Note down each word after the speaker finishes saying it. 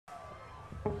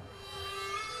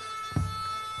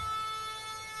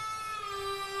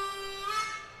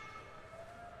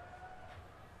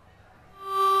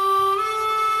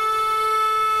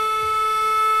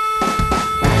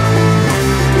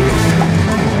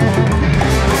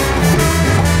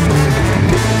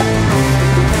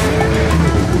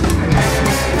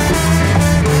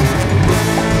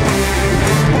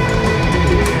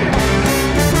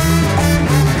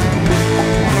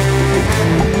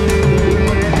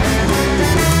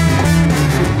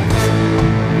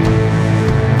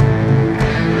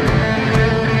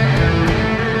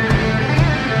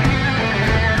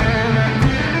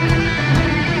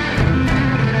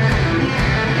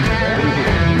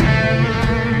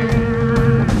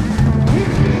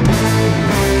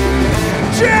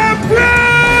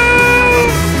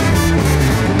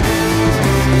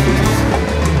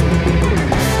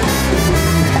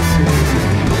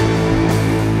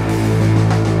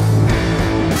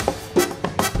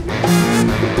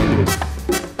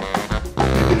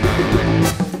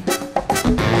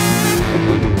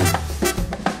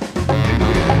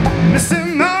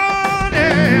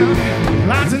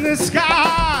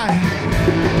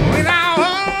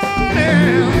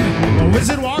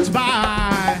wizard walks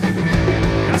by,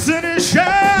 casting his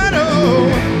shadow,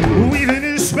 weaving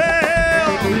his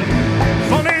spell.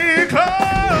 Funny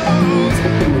clothes,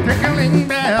 tickling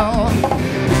bell.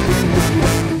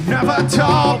 Never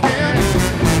talking,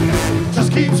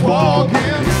 just keeps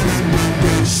walking,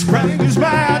 spreading his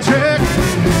magic.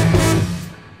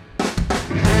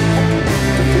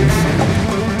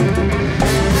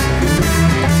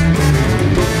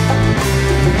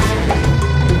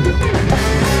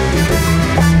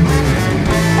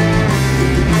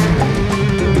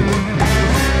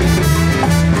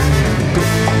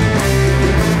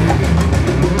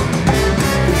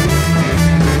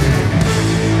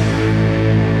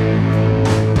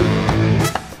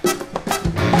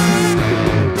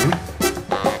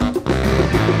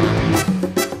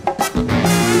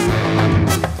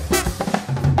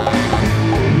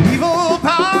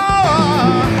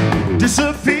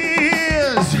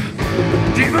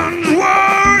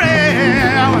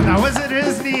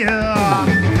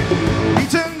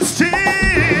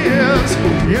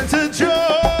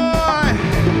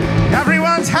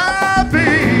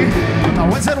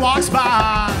 Walks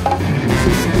by,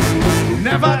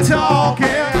 never talking,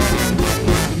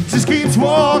 just keeps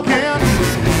walking,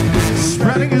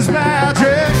 spreading his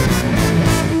magic.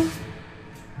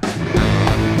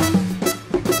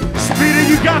 Speedy,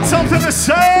 you got something to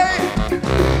say?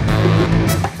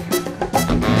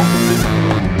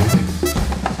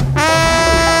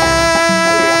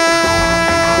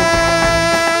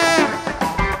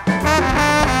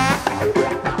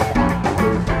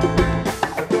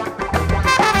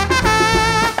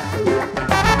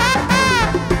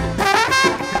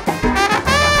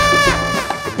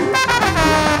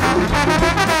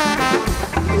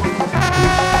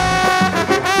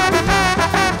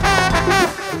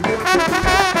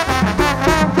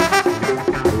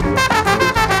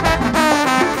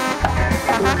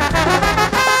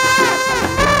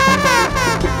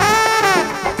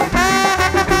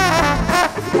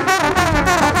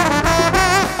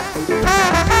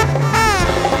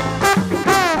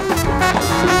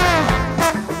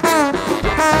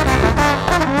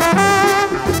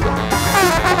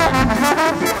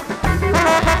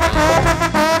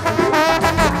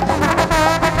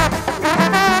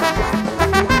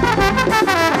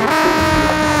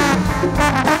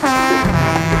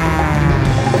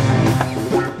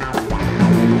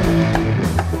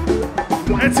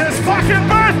 It's his fucking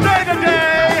birthday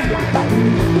today!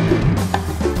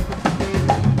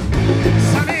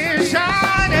 Sun is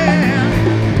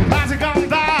shining, clouds are gone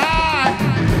by.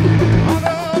 All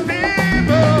the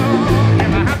people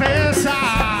give a happy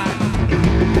sigh.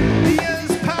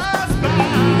 Years pass by,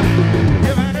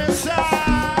 giving a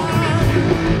sigh.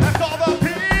 Left all the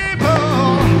people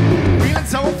feeling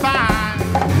so fine.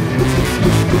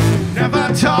 Never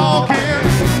talking.